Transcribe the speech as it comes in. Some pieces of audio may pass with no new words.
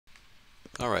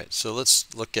Alright, so let's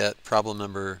look at problem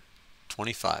number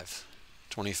 25.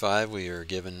 25, we are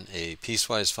given a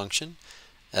piecewise function.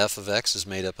 F of x is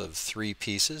made up of three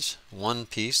pieces. One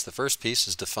piece, the first piece,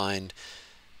 is defined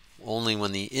only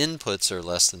when the inputs are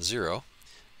less than 0.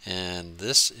 And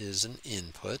this is an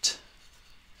input.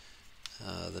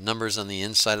 The numbers on the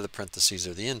inside of the parentheses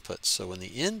are the inputs. So when the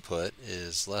input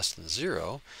is less than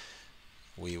 0,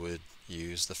 we would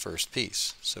use the first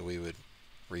piece. So we would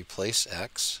replace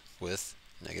x with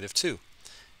 -2.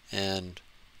 And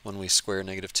when we square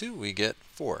 -2, we get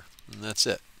 4. And that's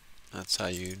it. That's how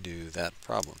you do that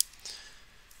problem.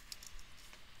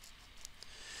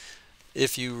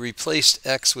 If you replaced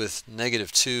x with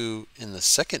 -2 in the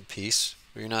second piece,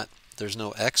 there's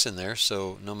no x in there,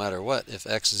 so no matter what, if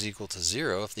x is equal to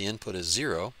 0, if the input is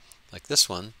 0, like this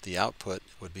one, the output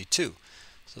would be 2.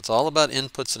 So it's all about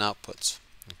inputs and outputs.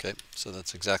 Okay, so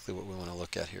that's exactly what we want to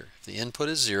look at here. If the input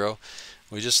is 0,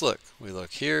 we just look. We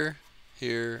look here,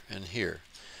 here, and here.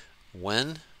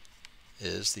 When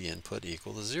is the input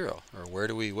equal to 0? Or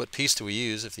what piece do we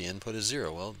use if the input is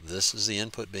 0? Well, this is the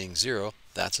input being 0.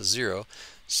 That's a 0.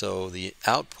 So the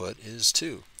output is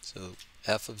 2. So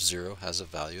f of 0 has a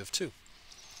value of 2.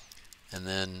 And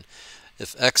then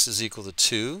if x is equal to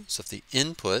 2, so if the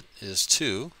input is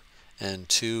 2, and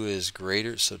 2 is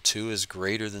greater, so 2 is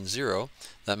greater than 0,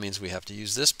 that means we have to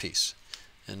use this piece.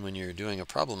 And when you're doing a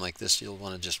problem like this, you'll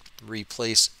want to just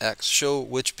replace x, show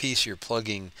which piece you're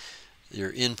plugging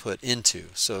your input into.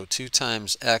 So 2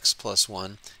 times x plus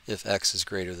 1 if x is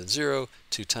greater than 0.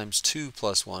 2 times 2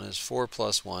 plus 1 is 4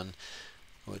 plus 1,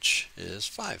 which is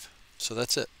 5. So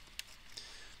that's it.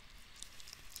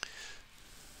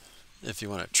 If you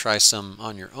want to try some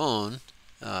on your own,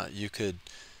 you could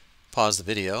pause the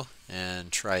video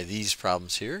and try these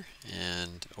problems here,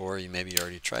 or maybe you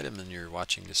already tried them and you're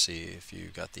watching to see if you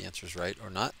got the answers right or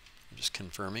not. I'm just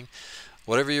confirming.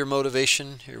 Whatever your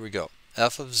motivation, here we go.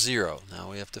 F of 0.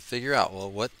 Now we have to figure out, well,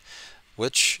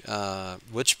 which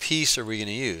piece are we going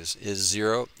to use? Is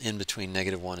 0 in between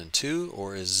 -1 and 2,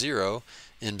 or is 0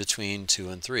 in between 2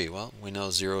 and 3? Well, we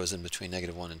know 0 is in between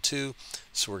 -1 and 2,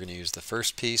 so we're going to use the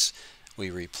first piece. We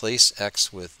replace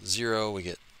x with 0. We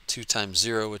get 2 times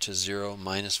 0, which is 0,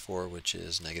 minus 4, which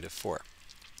is -4.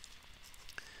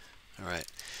 All right.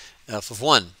 F of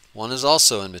 1. 1 is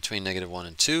also in between -1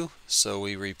 and 2, so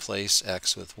we replace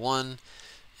x with 1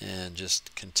 and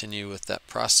just continue with that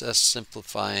process,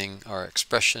 simplifying our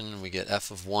expression. We get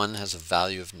f of 1 has a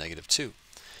value of -2.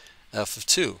 F of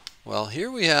 2. Well,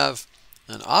 here we have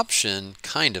an option,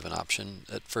 kind of an option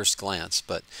at first glance,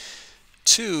 but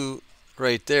 2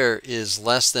 right there is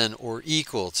less than or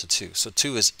equal to 2. So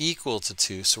 2 is equal to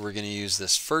 2, so we're going to use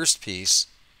this first piece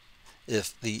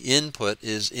if the input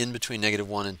is in between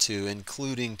 -1 and 2,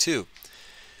 including 2.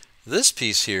 This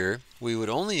piece here, we would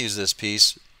only use this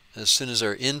piece as soon as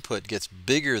our input gets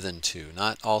bigger than 2,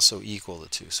 not also equal to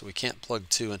 2. So we can't plug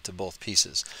 2 into both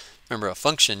pieces. Remember, a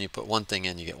function, you put one thing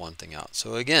in, you get one thing out.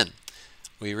 So again,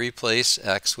 we replace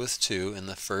x with 2 in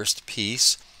the first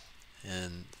piece.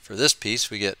 And for this piece,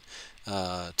 we get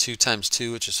 2 times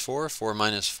 2, which is 4. 4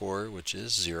 minus 4, which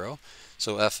is 0.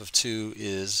 So f of 2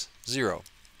 is 0.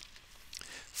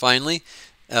 Finally,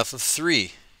 f of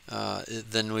 3.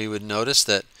 Then we would notice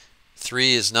that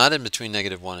 3 is not in between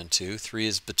 -1 and 2. 3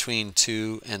 is between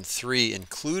 2 and 3,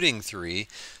 including 3.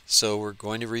 So we're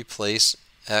going to replace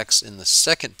x in the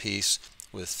second piece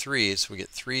with 3. So we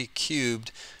get 3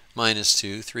 cubed minus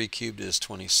 2. 3 cubed is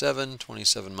 27.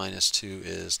 27 minus 2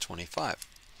 is 25.